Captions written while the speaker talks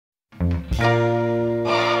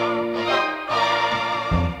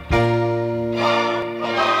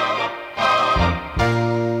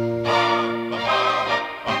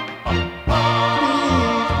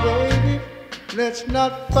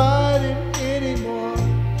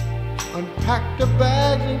pack the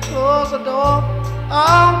bags and close the door.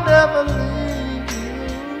 I'll never leave you.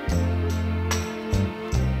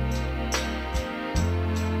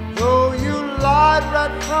 Though you lied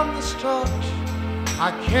right from the start, I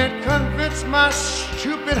can't convince my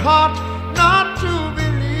stupid heart not to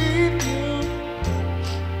believe you.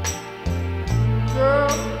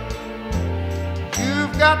 Girl,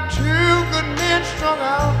 you've got two good men strung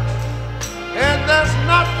out, and there's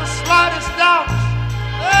not the slightest doubt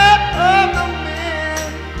that other men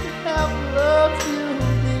have loved you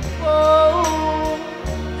before.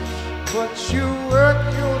 But you work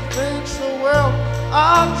your thing so well,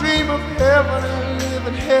 I'll dream of heaven and live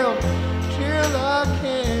in hell till I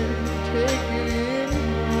can't take it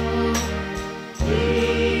anymore.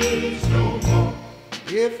 Please no more.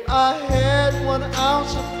 If I had 1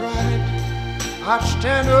 ounce of pride, I'd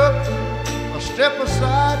stand up or step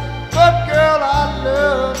aside, but girl, I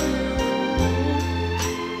love you.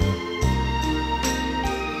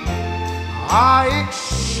 I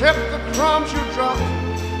accept the crumbs you drop,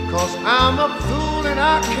 'cause I'm a fool and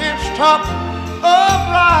I can't stop or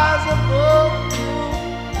rise above you.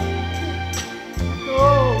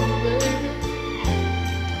 Oh, baby,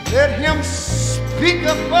 let him speak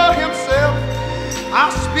up for himself.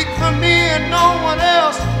 I'll speak for me and no one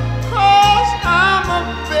else, 'cause I'm a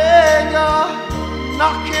beggar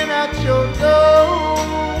knocking at your door.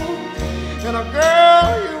 And a girl,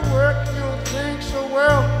 you work your thing so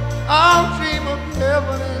well, I'll dream of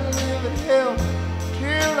heaven and live in hell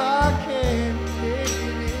till I can't take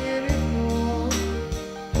it anymore.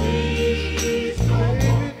 Please, no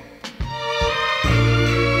more.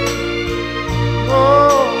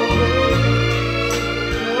 Oh, baby,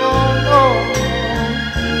 no, no.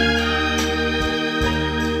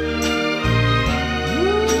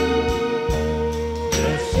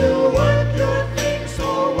 Yes, you work your thing so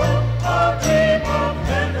well, I'll dream of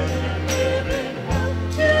heaven and live in hell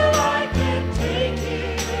till I can't take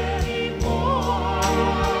it anymore.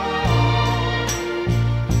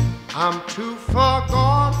 I'm too far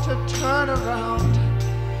gone to turn around,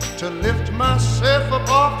 to lift myself